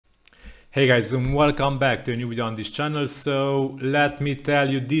Hey guys, and welcome back to a new video on this channel. So let me tell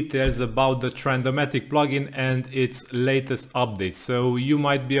you details about the Trendomatic plugin and its latest update. So you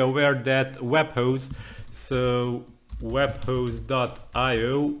might be aware that WebHose, so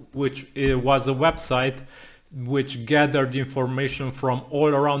WebHose.io, which was a website which gathered information from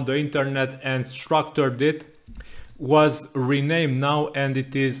all around the internet and structured it, was renamed now, and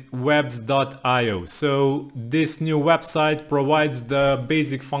it is WEBZIO. So this new website provides the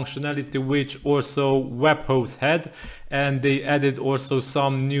basic functionality which also WebHose had, and they added also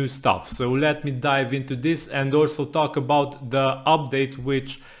some new stuff. So let me dive into this and also talk about the update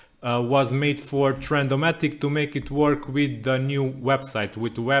which was made for Trendomatic to make it work with the new website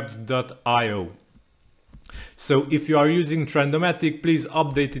with WEBZ.io. So if you are using Trendomatic, please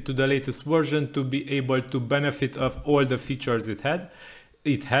update it to the latest version to be able to benefit of all the features it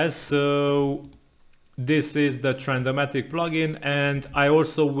has. So this is the Trendomatic plugin, and I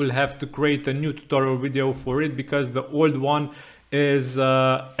also will have to create a new tutorial video for it because the old one is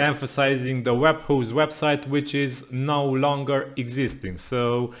emphasizing the WebHose website, which is no longer existing.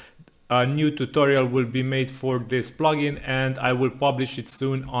 So a new tutorial will be made for this plugin and I will publish it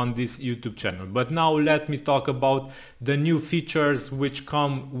soon on this YouTube channel. But now let me talk about the new features which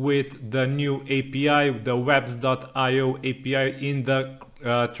come with the new API, the WEBZ.io API in the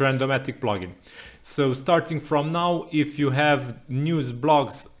Trendomatic plugin. So starting from now, if you have news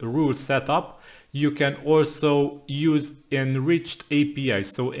blogs rules set up, you can also use Enriched API.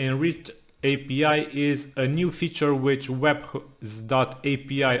 So Enriched API is a new feature which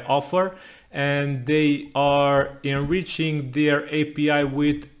WebHose.api offer, and they are enriching their API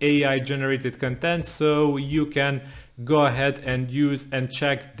with AI generated content. So you can go ahead and use and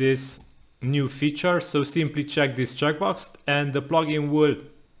check this new feature. So simply check this checkbox and the plugin will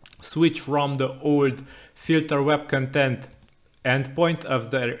switch from the old filter web content endpoint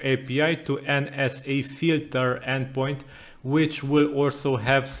of the API to nseFilter endpoint, which will also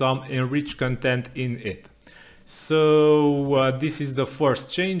have some enriched content in it. So this is the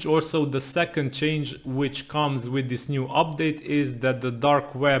first change. Also, the second change which comes with this new update is that the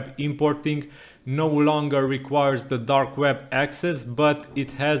dark web importing no longer requires the dark web access, but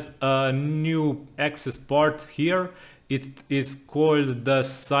it has a new access part here. It is called the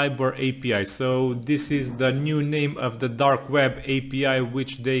Cyber API. So this is the new name of the dark web API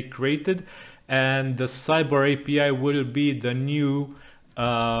which they created, and the Cyber API will be the new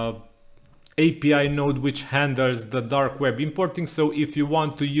API node which handles the dark web importing. So if you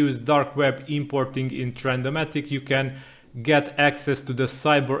want to use dark web importing in Trendomatic, you can get access to the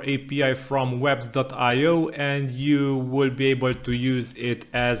Cyber API from WEBZ.io, and you will be able to use it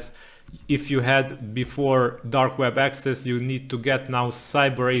as if you had before dark web access. You need to get now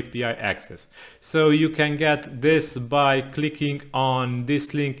Cyber API access. So you can get this by clicking on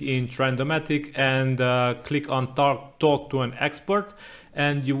this link in Trendomatic and click on talk to an expert,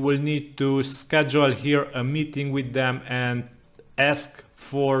 and you will need to schedule here a meeting with them and ask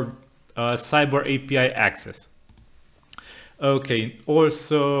for Cyber API access. Okay,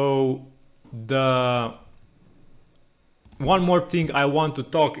 also one more thing I want to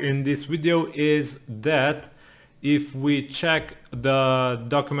talk in this video is that if we check the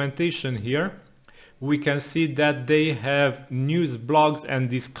documentation here, we can see that they have news blogs and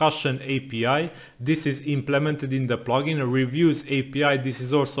discussion API. This is implemented in the plugin. Reviews API, this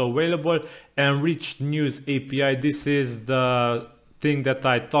is also available. Enriched News API, this is the thing that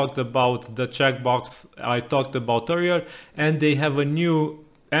I talked about, the checkbox I talked about earlier, and they have a new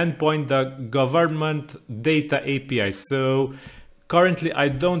endpoint, the government data API. So currently I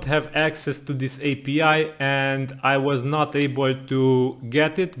don't have access to this API, and I was not able to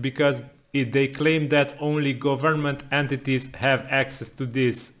get it because they claim that only government entities have access to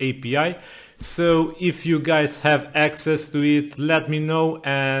this API. So if you guys have access to it, let me know,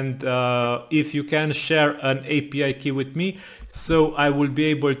 and if you can share an API key with me, so I will be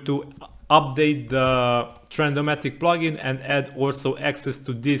able to update the Trendomatic plugin and add also access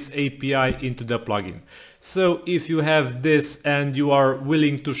to this API into the plugin. So if you have this and you are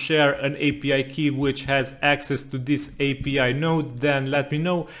willing to share an API key which has access to this API node, then let me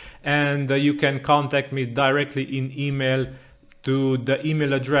know, and you can contact me directly in email to the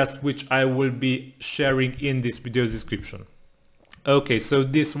email address which I will be sharing in this video's description. Okay, so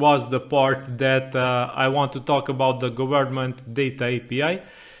this was the part that I want to talk about, the government data API.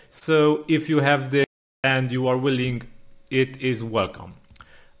 So if you have this and you are willing, it is welcome.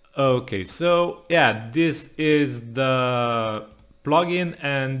 Okay, so yeah, this is the plugin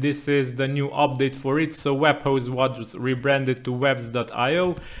and this is the new update for it. So WebHose was rebranded to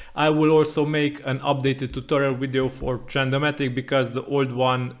WEBZ.io. I will also make an updated tutorial video for Trendomatic because the old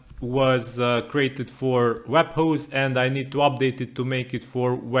one was created for WebHose, and I need to update it to make it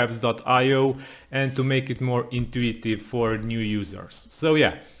for webs.io and to make it more intuitive for new users. So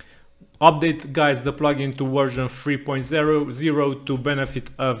yeah, update guys the plugin to version 3.0 to benefit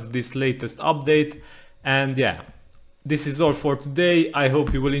of this latest update. And yeah, this is all for today. I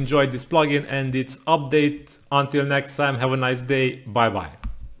hope you will enjoy this plugin and its update. Until next time, have a nice day. Bye bye.